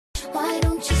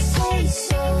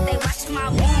my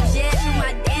moves, yeah, to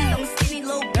my dance. I'm a skinny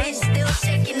little bitch, still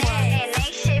shaking ass. And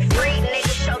ain't shit free,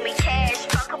 niggas show me cash.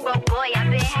 Fuck a broke boy, I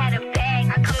been had a bag.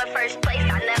 I come in first place,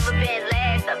 I never been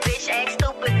last. A bitch act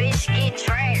stupid, bitch get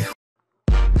trashed.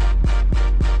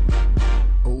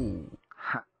 Oh,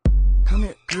 come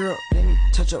here, girl, let me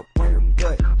touch up on your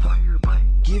butt.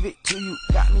 Give it to you,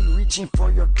 got me reaching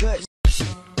for your guts.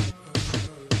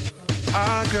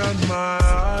 I got my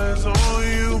eyes on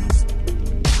you.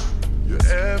 You're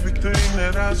everything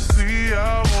that I see.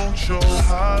 I want your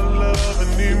high love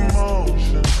and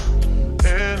emotion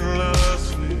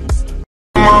endlessly.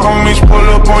 My homies pull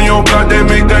up on your block, they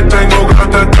make that thing go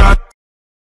grata-ta.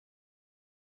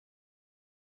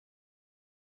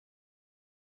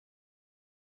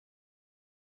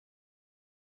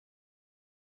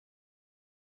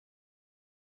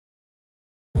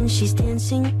 She's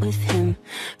dancing with him,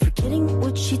 forgetting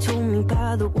what she told me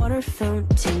by the water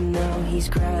fountain. Now he's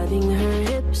grabbing her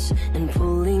hips and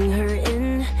pulling her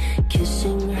in,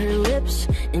 kissing her lips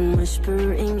and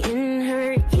whispering in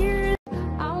her ear.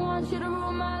 I want you to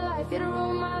rule my life, you to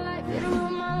rule my life, you to rule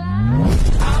my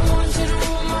life. I want you to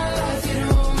rule my life, you to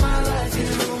rule my life, you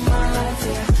to rule my life,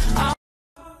 yeah.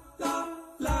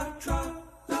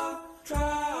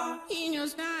 In your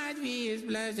side, is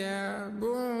pleasure,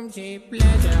 boom, cheap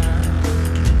pleasure.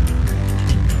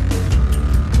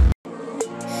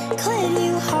 Could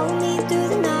you hold me through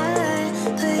the night?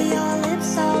 Put your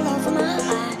lips all over my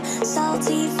eye.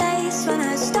 Salty face when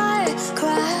I start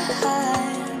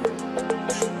crying.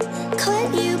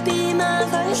 Could you be my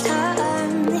first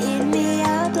time? Eat me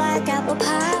up like apple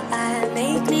pie.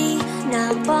 Make me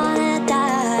not wanna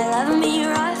die. Love me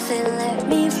rough and let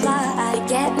me fly.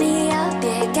 Get me up,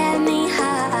 yeah, get me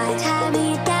high. Tie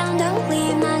me down, don't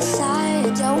leave my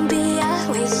side. Don't be a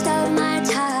waste of my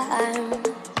time.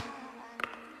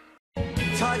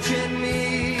 Touching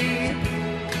me,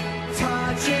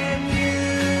 touching you.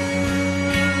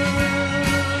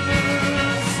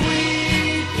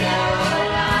 Sweet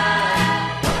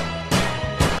Caroline.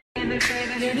 Baby,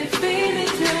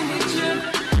 tell me true.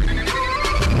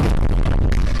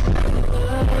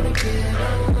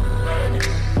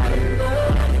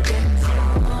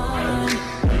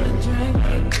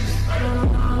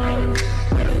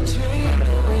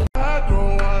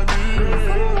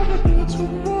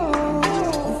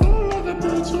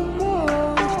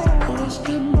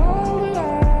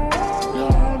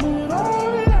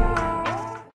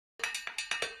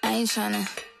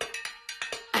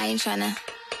 I ain't tryna.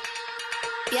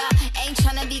 Yeah, ain't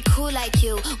tryna be cool like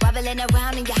you. Wobbling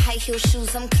around in your high heel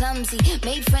shoes, I'm clumsy.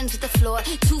 Made friends with the floor.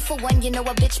 2 for 1, you know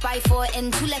a bitch by 4.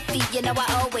 And 2 left feet, you know I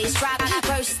always drop.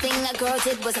 First thing a girl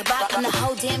did was a bop. And the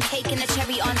whole damn cake and the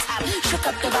cherry on top. Shook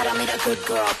up the bottom, made a good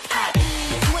girl pop.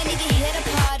 You ain't even here to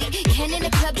party. Ken in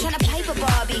the club tryna pipe a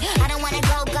Barbie. I don't wanna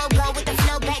go with the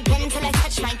flow back then until I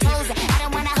touch my toes. I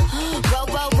don't wanna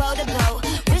roll the boat.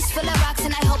 Wrist full of rocks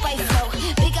and I hope I float.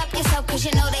 Big up yourself cause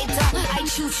you know they don't. I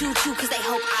chew cause they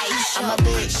hope I show. I'm a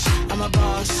bitch, I'm a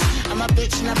boss. I'm a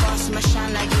bitch and a boss. I'ma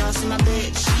shine like glass. I'm a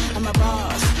bitch, I'm a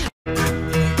boss.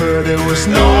 But it was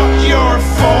not your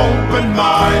fault but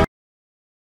mine.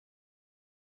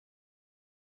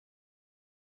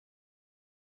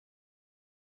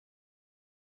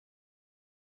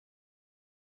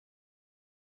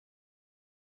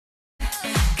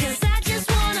 Cause I just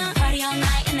wanna party all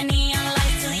night in the neon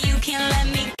lights till you can't let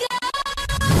me go.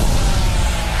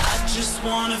 I just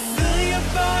wanna feel your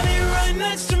body right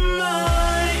next to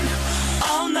mine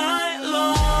all night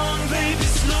long, baby,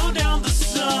 slow down the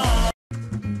song.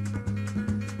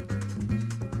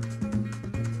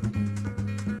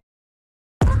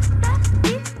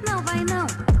 Não vai não.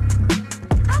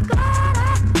 Agora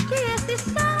que esse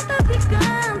som tá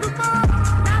ficando bom.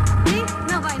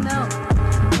 Não vai não.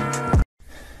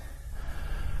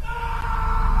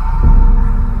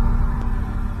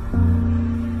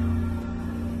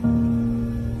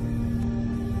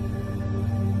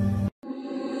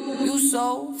 You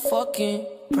so fucking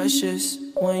precious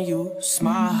when you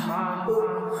smile.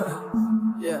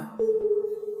 Yeah.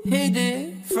 Hit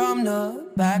it from the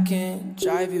back and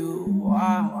drive you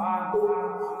wild.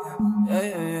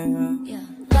 Yeah.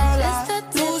 Girl, I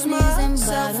lose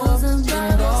myself up in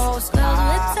those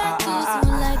Tattoos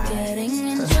like getting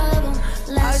in trouble.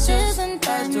 Lashes and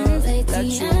diamonds,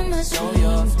 ATM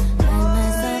machines.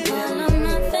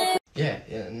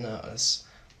 Yeah, no, it's...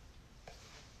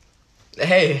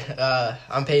 Hey,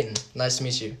 I'm Peyton. Nice to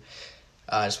meet you.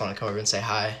 I just want to come over and say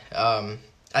hi.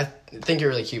 I think you're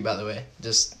really cute, by the way.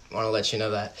 Just want to let you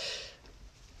know that.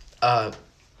 Hi?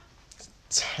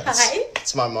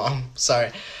 It's my mom.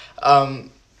 Sorry.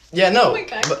 Yeah, no. Oh my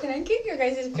god, can I get your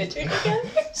guys' picture together?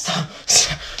 Stop.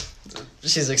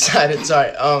 She's excited.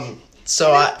 Sorry.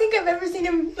 So I don't think I've ever seen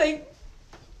him like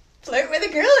flirt with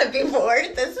a girl before.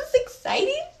 This is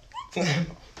exciting. Just let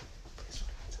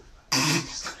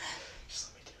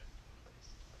me do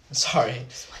it. Sorry.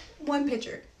 Just one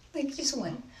picture, like just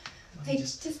one, like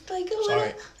just like a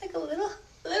Sorry. little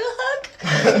hug,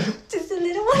 just a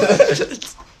little one.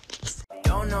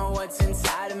 Don't know what's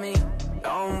inside of me.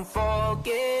 Don't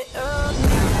forget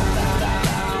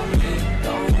about me.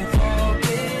 Don't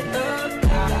forget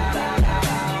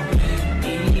about me.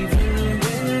 Even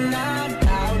when I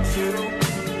doubt you,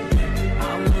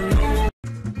 I will know.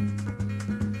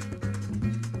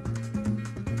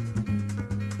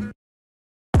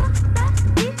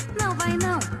 Não vai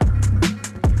não.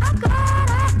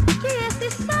 Agora que esse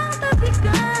som tá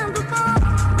ficando bom.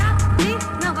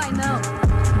 Não vai não.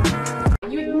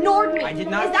 You ignored me. I did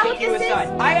not Is that kick what you this aside.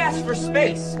 is? I asked for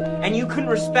space, and you couldn't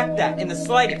respect that in the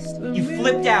slightest. You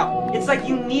flipped out. It's like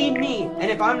you need me, and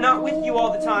if I'm not with you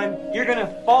all the time, you're gonna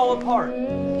fall apart.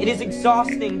 It is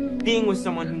exhausting being with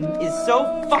someone who is so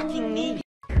fucking needy.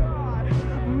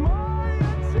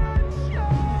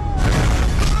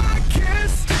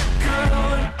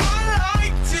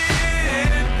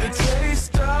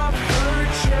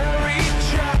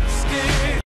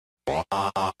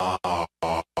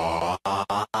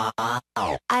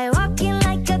 I walk in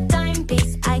like a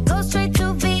timepiece. I go straight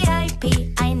to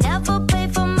VIP. I never pay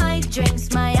for my drinks.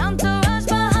 My entourage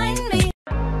behind me.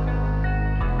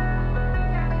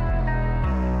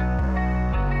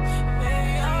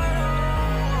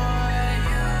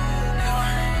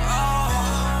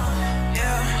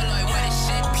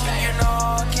 You're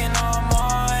knocking on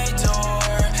my door,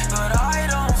 but I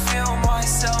don't feel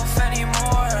myself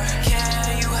anymore.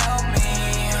 Can you help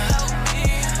me?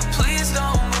 Please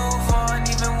don't move on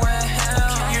even with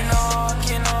him. You're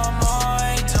knocking on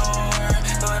my door,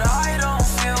 but I don't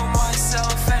feel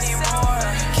myself anymore.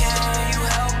 Can you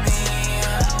help me?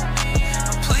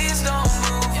 Please don't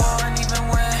move on even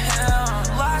with him.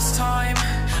 Last time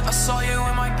I saw you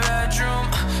in my bedroom,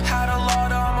 had a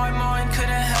lot on my mind,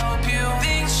 couldn't help you.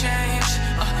 Things change,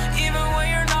 even when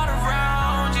you're not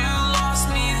around. You lost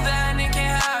me then, and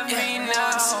can't have me now.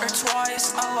 Once or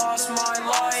twice I lost my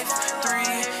life, 3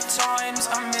 times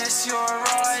I miss your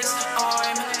eyes.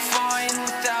 I'm fine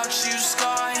without you,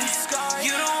 Sky.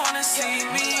 You don't wanna see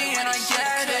me, and I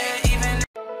get it. Even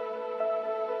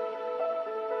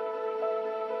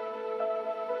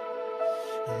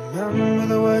remember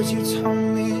the words you told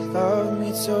me, love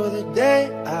me till the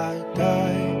day I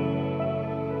die.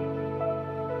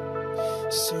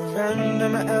 Surrender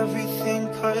my everything,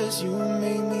 cause you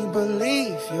made me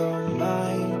believe you're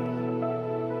mine.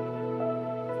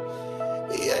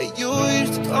 Yeah, you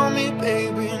used to call me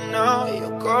baby, now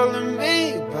you're calling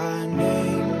me by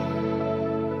name.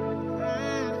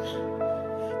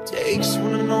 Takes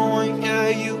one to know one, yeah,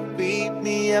 you beat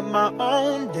me at my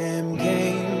own damn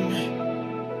game.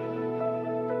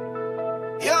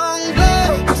 Young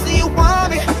blood, say you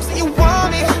want me, say you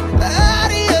want me,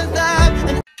 out of your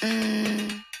life.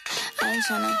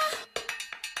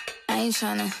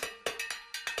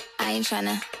 I ain't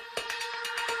tryna.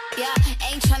 Yeah,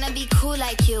 ain't tryna be cool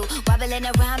like you. Wobbling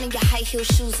around in your high heel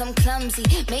shoes, I'm clumsy.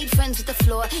 Made friends with the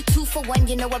floor. 2 for 1,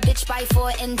 you know a bitch by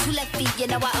 4. And 2 left feet, you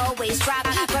know I always drop.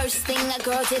 First thing a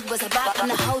girl did was a bop. I'm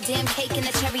the whole damn cake and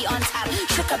the cherry on top.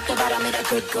 Shook up the bottom, made a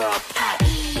good girl pop.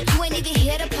 You ain't even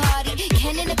here to party.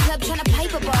 Ken in the club tryna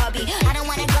pipe a Barbie. I don't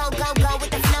wanna go with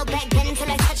the flow back then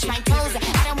until I touch my toes. I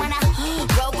don't wanna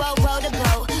row the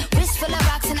boat. Wrist full of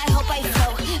rocks and I hope I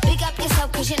float. Big up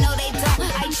yourself cause you know they don't.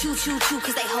 I chew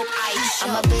cause they hope I show.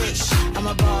 I'm a bitch, I'm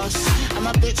a boss. I'm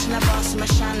a bitch and a boss, I'ma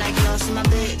shine like gloss. I'm a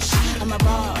bitch, I'm a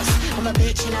boss. I'm a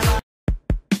bitch and a boss.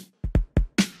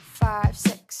 5,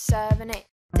 6, 7, 8.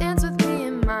 Dance with me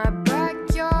in my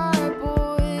backyard,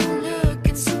 boy.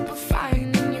 Looking super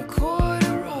fine in your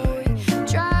corduroy.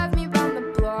 Drive me round the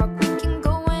block, we can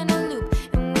go in a loop.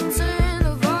 And we'll turn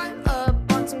the vibe up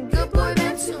on some good boy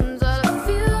band tunes. I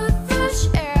feel the fresh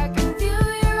air, I can feel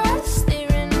your eyes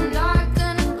staring. I'm not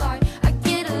gonna lie, I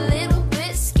get a little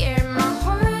bit scared. My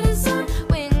heart is on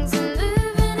wings and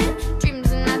living in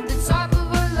dreams. And at the top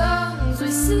of our lungs we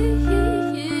sing.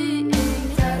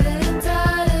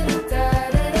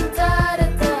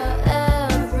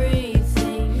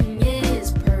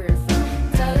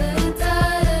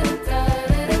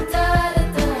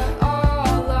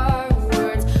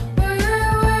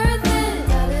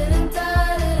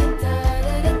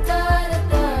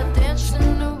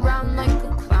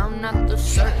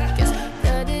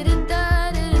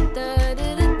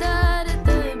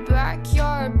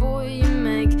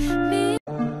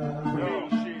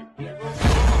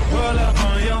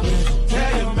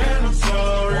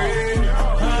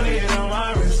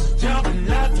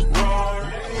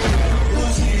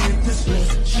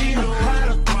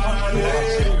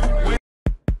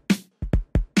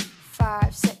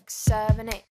 7,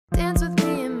 8.